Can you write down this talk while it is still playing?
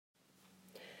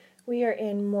We are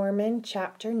in Mormon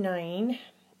chapter 9,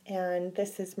 and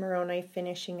this is Moroni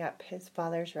finishing up his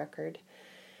father's record.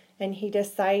 And he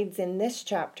decides in this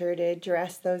chapter to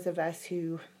address those of us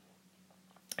who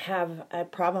have a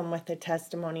problem with the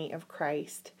testimony of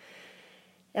Christ.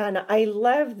 And I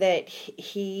love that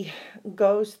he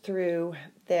goes through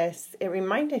this. It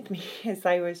reminded me as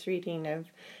I was reading of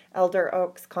Elder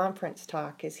Oak's conference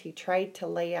talk as he tried to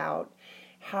lay out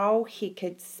how he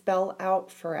could spell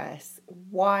out for us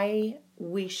why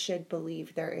we should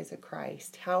believe there is a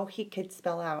Christ, how he could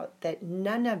spell out that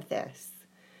none of this,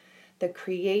 the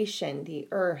creation, the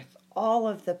earth, all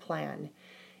of the plan,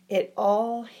 it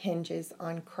all hinges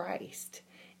on Christ.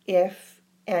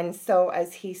 And so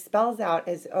as he spells out,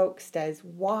 as Oakes does,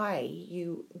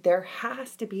 there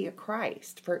has to be a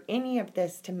Christ. For any of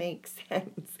this to make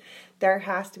sense, there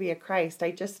has to be a Christ. I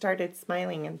just started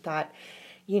smiling and thought,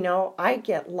 I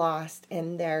get lost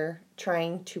in there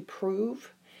trying to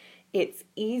prove. It's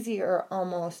easier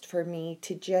almost for me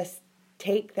to just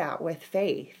take that with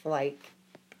faith. Like,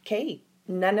 okay,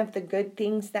 none of the good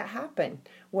things that happen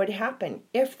would happen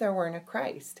if there weren't a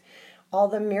Christ. All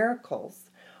the miracles,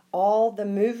 all the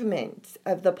movement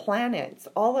of the planets,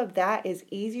 all of that is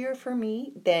easier for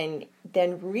me than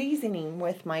reasoning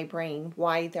with my brain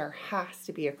why there has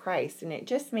to be a Christ. And it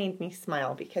just made me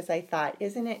smile because I thought,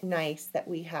 isn't it nice that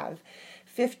we have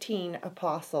 15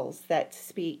 apostles that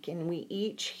speak and we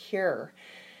each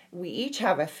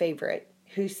have a favorite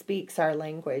who speaks our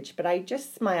language. But I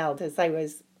just smiled as I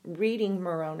was reading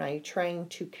Moroni, trying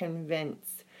to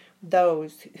convince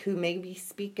those who maybe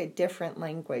speak a different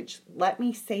language. Let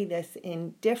me say this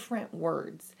in different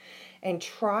words and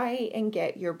try and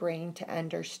get your brain to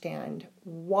understand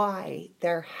why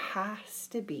there has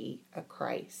to be a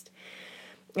Christ.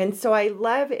 And so I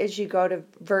love as you go to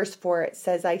verse 4, it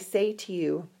says, I say to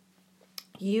you,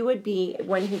 you would be,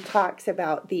 when he talks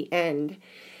about the end,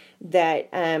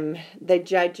 that the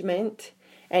judgment.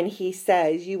 And he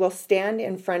says, you will stand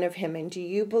in front of him. And do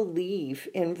you believe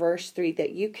in verse 3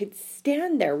 that you could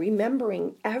stand there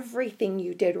remembering everything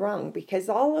you did wrong? Because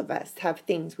all of us have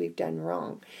things we've done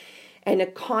wrong. And a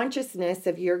consciousness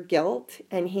of your guilt.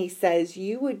 And he says,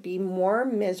 you would be more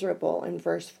miserable in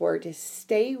verse 4 to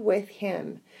stay with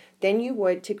him than you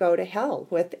would to go to hell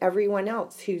with everyone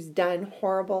else who's done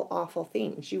horrible, awful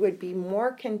things. You would be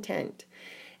more content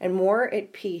and more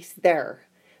at peace there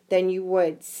than you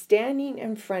would standing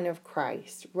in front of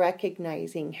Christ,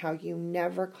 recognizing how you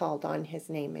never called on his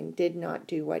name and did not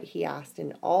do what he asked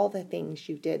and all the things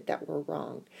you did that were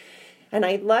wrong. And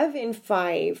I love in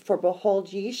 5, for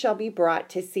behold, ye shall be brought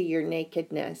to see your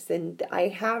nakedness. And I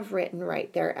have written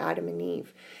right there, Adam and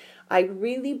Eve. I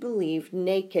really believe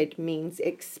naked means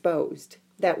exposed,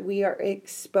 that we are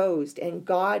exposed and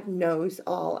God knows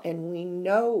all and we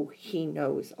know he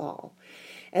knows all.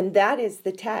 And that is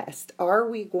the test. Are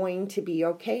we going to be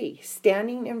okay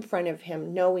standing in front of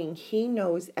him knowing he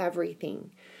knows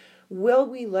everything? Will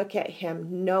we look at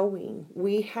him knowing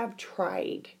we have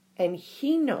tried and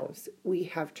he knows we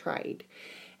have tried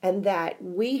and that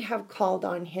we have called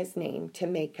on his name to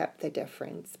make up the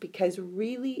difference? Because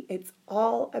really it's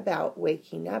all about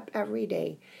waking up every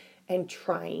day and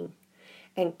trying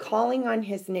and calling on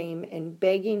his name and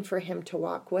begging for him to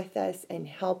walk with us and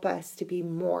help us to be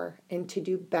more and to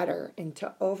do better and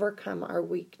to overcome our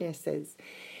weaknesses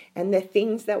and the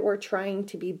things that we're trying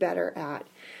to be better at.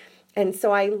 And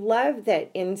so I love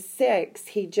that in 6,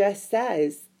 he just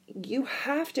says, you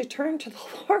have to turn to the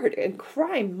Lord and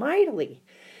cry mightily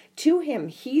to him.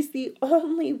 He's the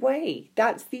only way.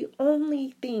 That's the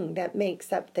only thing that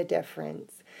makes up the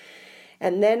difference.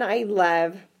 And then I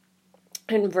love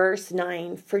in verse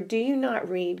 9, for do you not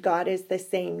read, God is the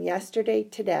same yesterday,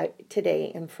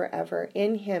 today, and forever.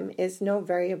 In him is no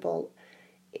variableness,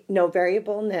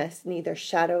 neither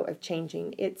shadow of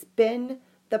changing. It's been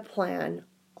the plan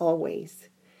always.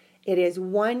 It is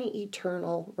one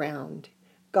eternal round.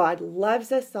 God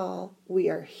loves us all. We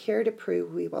are here to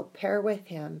prove we will pair with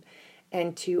him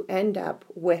and to end up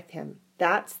with him.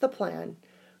 That's the plan.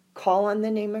 Call on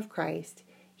the name of Christ.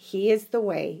 He is the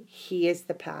way. He is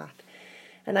the path.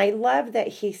 And I love that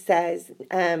he says,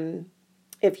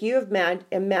 if you have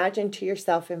imagined to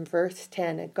yourself in verse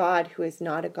 10, a God who is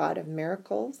not a God of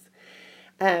miracles,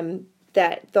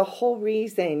 that the whole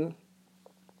reason,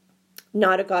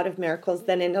 not a God of miracles,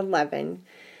 then in 11,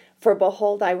 for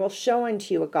behold, I will show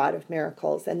unto you a God of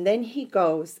miracles. And then he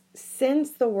goes,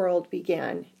 since the world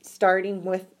began, starting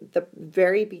with the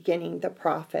very beginning, the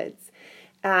prophets,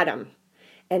 Adam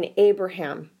and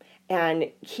Abraham,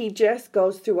 and he just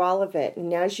goes through all of it.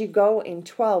 And as you go in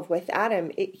 12 with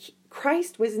Adam,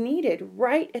 Christ was needed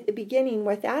right at the beginning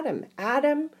with Adam.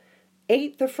 Adam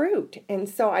ate the fruit. And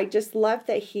so I just love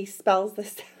that he spells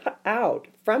this out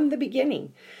from the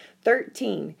beginning.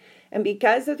 13, and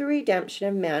because of the redemption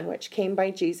of man which came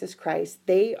by Jesus Christ,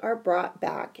 they are brought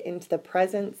back into the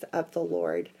presence of the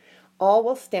Lord. All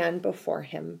will stand before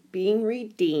him, being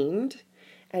redeemed,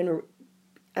 and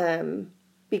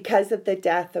because of the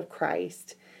death of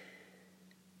Christ,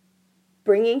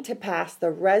 bringing to pass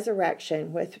the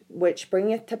resurrection, which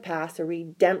bringeth to pass a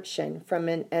redemption from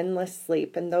an endless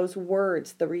sleep. And those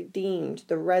words, the redeemed,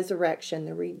 the resurrection,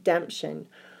 the redemption,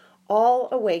 all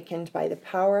awakened by the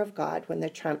power of God when the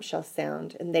trump shall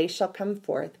sound, and they shall come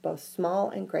forth, both small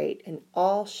and great, and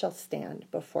all shall stand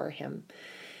before him.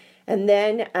 And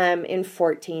then in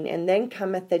 14, and then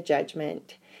cometh the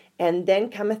judgment, and then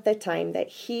cometh the time that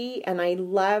he, and I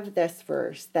love this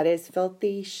verse, that is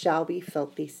filthy shall be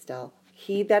filthy still.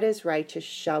 He that is righteous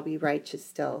shall be righteous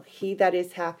still. He that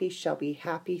is happy shall be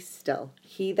happy still.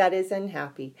 He that is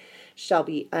unhappy shall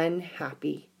be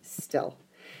unhappy still.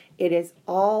 It is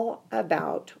all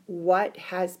about what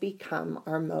has become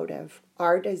our motive,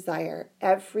 our desire,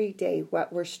 every day,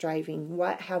 what we're striving,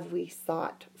 what have we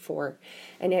sought for.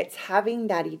 And it's having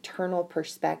that eternal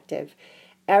perspective.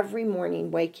 Every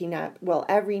morning waking up,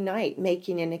 every night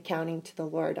making an accounting to the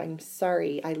Lord. I'm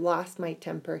sorry, I lost my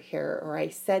temper here, or I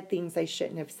said things I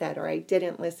shouldn't have said, or I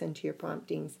didn't listen to your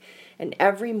promptings. And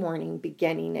every morning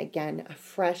beginning again, a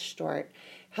fresh start.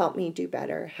 Help me do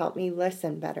better. Help me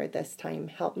listen better this time.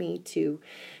 Help me to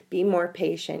be more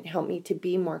patient. Help me to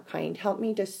be more kind. Help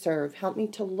me to serve. Help me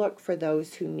to look for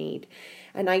those who need.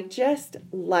 And I just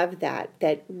love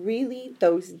that really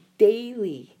those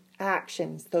daily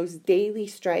actions, those daily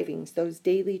strivings, those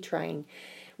daily trying,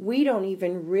 we don't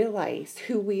even realize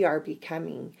who we are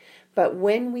becoming. But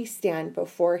when we stand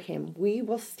before him, we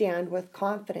will stand with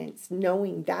confidence,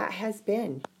 knowing that has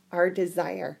been our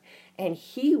desire, and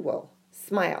he will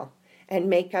smile and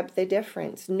make up the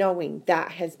difference, knowing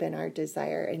that has been our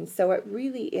desire. And so it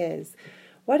really is,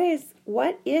 what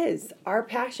is our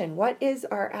passion? What is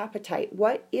our appetite?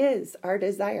 What is our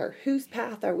desire? Whose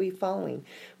path are we following?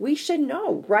 We should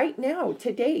know right now,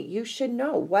 today, you should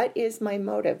know, what is my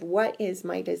motive? What is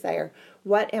my desire?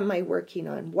 What am I working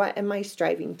on? What am I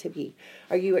striving to be?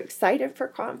 Are you excited for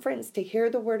conference to hear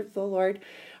the word of the Lord?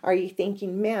 Are you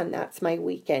thinking, man, that's my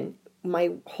weekend,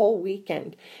 my whole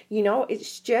weekend?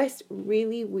 It's just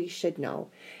really, we should know.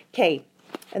 Okay.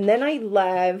 And then I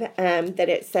love that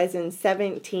it says in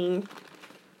 17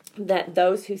 that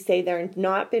those who say there have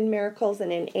not been miracles,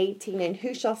 and in 18, and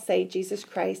who shall say Jesus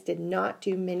Christ did not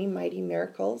do many mighty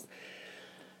miracles?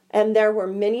 And there were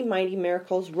many mighty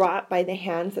miracles wrought by the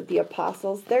hands of the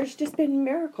apostles. There's just been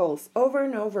miracles over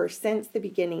and over since the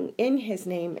beginning in his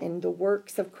name and the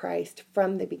works of Christ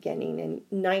from the beginning. And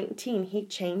 19, he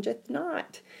changeth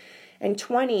not. And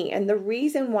 20, and the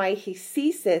reason why he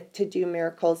ceaseth to do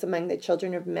miracles among the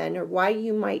children of men, or why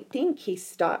you might think he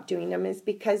stopped doing them, is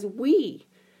because we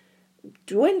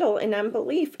dwindle in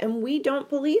unbelief and we don't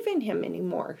believe in him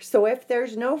anymore. So if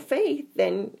there's no faith,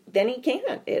 then he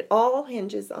can't. It all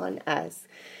hinges on us.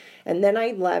 And then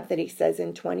I love that he says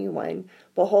in 21,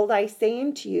 behold, I say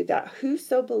unto you that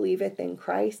whoso believeth in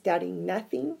Christ, doubting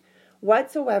nothing,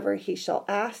 whatsoever he shall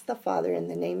ask the Father in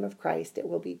the name of Christ, it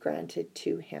will be granted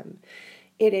to him.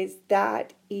 It is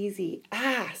that easy.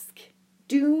 Ask.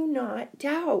 Do not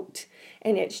doubt.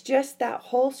 And it's just that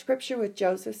whole scripture with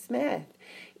Joseph Smith.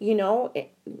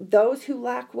 Those who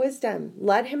lack wisdom,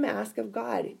 let him ask of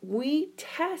God. We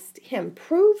test him,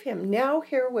 prove him now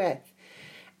herewith.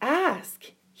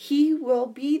 Ask. He will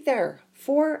be there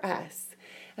for us.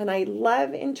 And I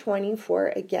love in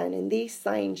 24 again, and these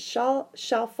signs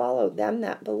shall follow them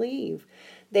that believe.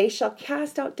 They shall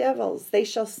cast out devils. They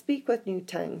shall speak with new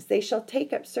tongues. They shall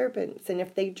take up serpents. And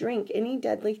if they drink any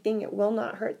deadly thing, it will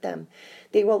not hurt them.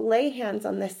 They will lay hands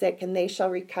on the sick and they shall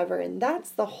recover. And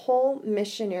that's the whole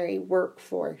missionary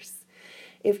workforce.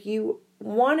 If you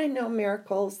want to know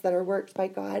miracles that are worked by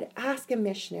God, ask a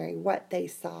missionary what they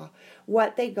saw,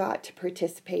 what they got to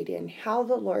participate in, how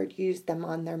the Lord used them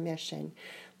on their mission.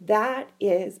 That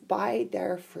is by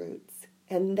their fruits,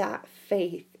 and that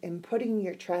faith in putting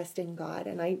your trust in God.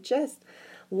 And I just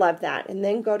love that. And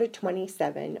then go to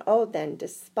 27. Oh, then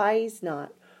despise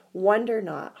not, wonder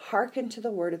not, hearken to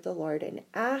the word of the Lord, and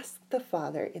ask the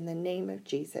Father in the name of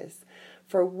Jesus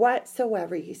for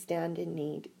whatsoever you stand in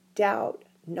need. Doubt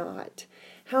not.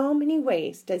 How many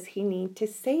ways does he need to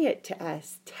say it to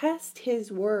us? Test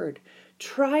his word.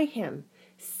 Try him.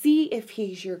 See if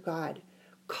he's your God.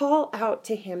 Call out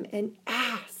to him and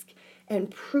ask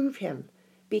and prove him,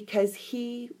 because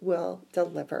he will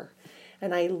deliver.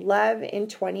 And I love in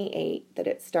 28 that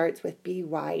it starts with be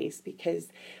wise, because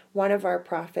One of our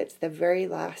prophets, the very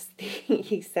last thing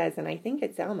he says, and I think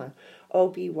it's Alma, "Oh,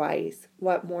 be wise.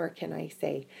 What more can I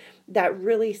say?" That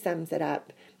really sums it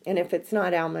up. And if it's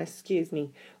not Alma, excuse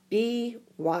me. Be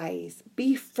wise,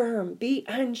 be firm, be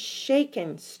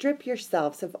unshaken, strip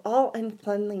yourselves of all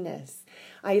uncleanliness.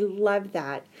 I love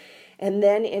that. And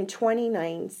then in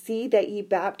 29, see that ye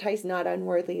baptize not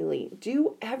unworthily.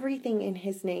 Do everything in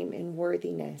his name in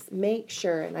worthiness. Make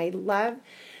sure. And I love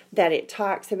that it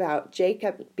talks about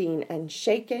Jacob being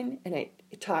unshaken, and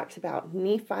it talks about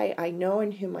Nephi, I know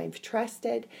in whom I've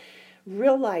trusted,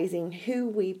 realizing who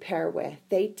we pair with.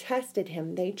 They tested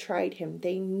him, they tried him,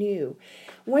 they knew.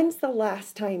 When's the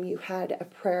last time you had a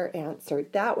prayer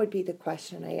answered? That would be the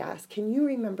question I ask. Can you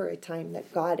remember a time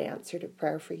that God answered a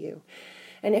prayer for you?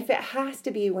 And if it has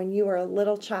to be when you were a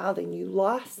little child and you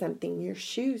lost something, your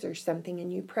shoes or something,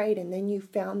 and you prayed and then you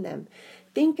found them,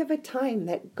 think of a time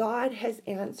that God has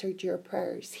answered your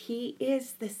prayers. He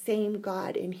is the same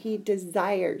God, and he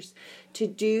desires to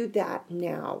do that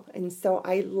now. And so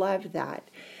I love that.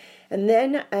 And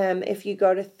then if you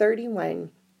go to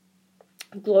 31,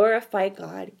 glorify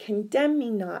God, condemn me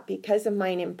not because of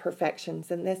mine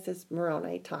imperfections. And this is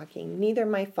Moroni talking. Neither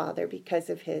my Father because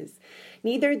of his,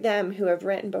 neither them who have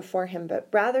written before him, but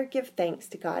rather give thanks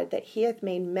to God that he hath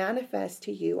made manifest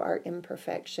to you our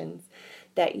imperfections,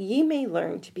 that ye may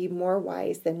learn to be more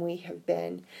wise than we have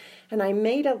been. And I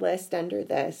made a list under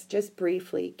this, just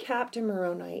briefly. Captain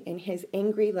Moroni in his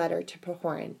angry letter to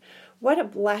Pahoran. What a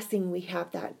blessing we have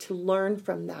that, to learn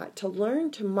from that, to learn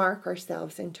to mark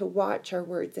ourselves and to watch our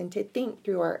words and to think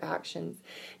through our actions.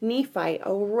 Nephi,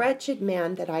 O wretched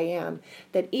man that I am,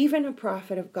 that even a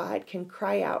prophet of God can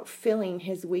cry out, feeling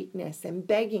his weakness and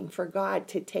begging for God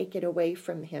to take it away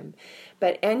from him.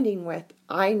 But ending with,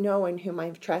 I know in whom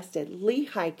I've trusted.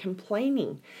 Lehi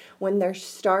complaining when they're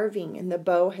starving and the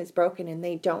bow has broken and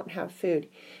they don't have food.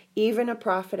 Even a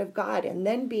prophet of God, and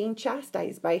then being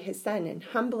chastised by his son and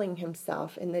humbling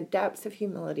himself in the depths of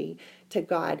humility to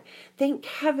God. Thank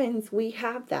heavens we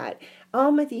have that.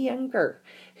 Alma the Younger,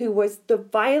 who was the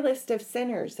vilest of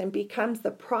sinners and becomes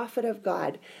the prophet of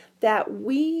God, that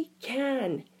we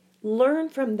can learn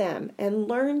from them and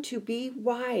learn to be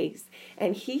wise.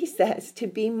 And he says to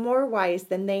be more wise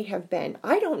than they have been.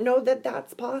 I don't know that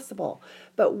that's possible,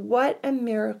 but what a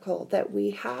miracle that we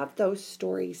have those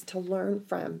stories to learn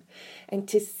from and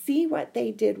to see what they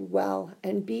did well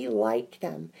and be like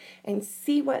them and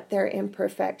see what their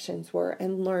imperfections were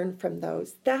and learn from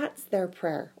those. That's their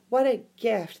prayer. What a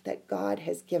gift that God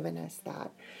has given us that.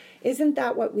 Isn't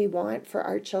that what we want for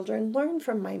our children? Learn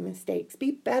from my mistakes.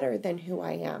 Be better than who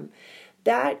I am.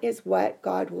 That is what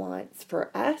God wants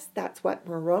for us. That's what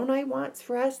Moroni wants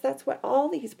for us. That's what all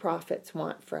these prophets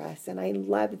want for us. And I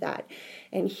love that.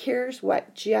 And here's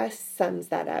what just sums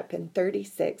that up in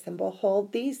 36. And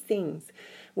behold, these things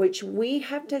which we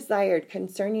have desired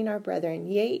concerning our brethren,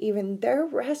 yea, even their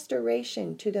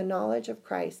restoration to the knowledge of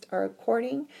Christ, are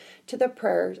according to the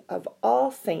prayers of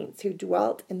all saints who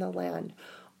dwelt in the land.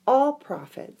 All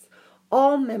prophets,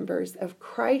 all members of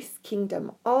Christ's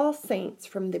kingdom, all saints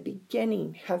from the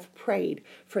beginning have prayed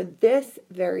for this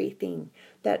very thing,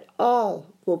 that all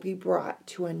will be brought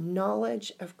to a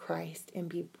knowledge of Christ and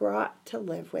be brought to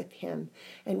live with him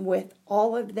and with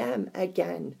all of them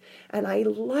again. And I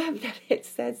love that it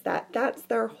says that. That's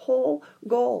their whole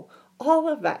goal, all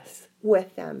of us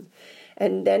with them.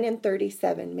 And then in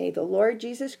 37, may the Lord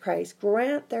Jesus Christ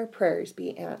grant their prayers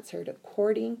be answered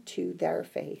according to their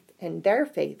faith. And their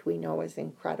faith we know is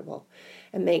incredible.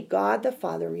 And may God the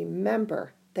Father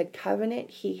remember the covenant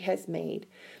he has made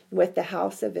with the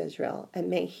house of Israel. And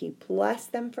may he bless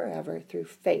them forever through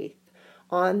faith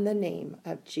on the name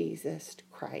of Jesus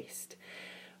Christ.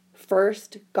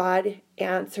 First, God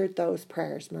answered those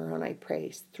prayers, Moroni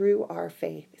prays, through our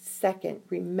faith. Second,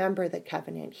 remember the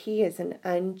covenant. He is an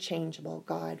unchangeable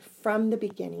God from the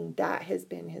beginning. That has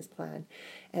been his plan.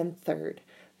 And third,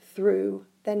 through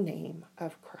the name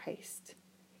of Christ.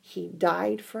 He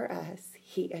died for us.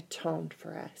 He atoned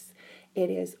for us.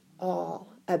 It is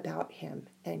all about him,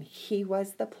 and he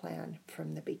was the plan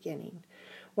from the beginning.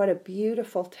 What a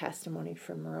beautiful testimony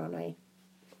from Moroni.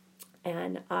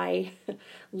 And I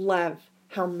love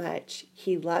how much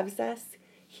he loves us.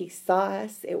 He saw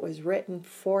us. It was written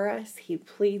for us. He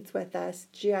pleads with us.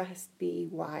 Just be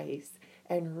wise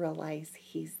and realize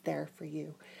he's there for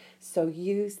you. So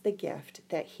use the gift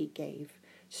that he gave.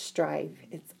 Strive.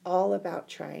 It's all about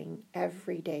trying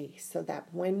every day so that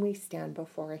when we stand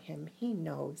before him, he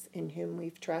knows in whom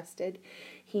we've trusted.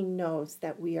 He knows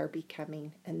that we are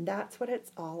becoming. And that's what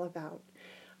it's all about.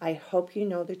 I hope you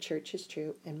know the church is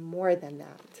true, and more than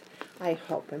that, I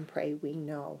hope and pray we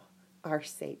know our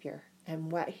Savior.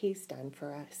 and what He's done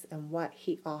for us and what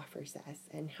He offers us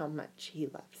and how much He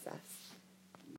loves us.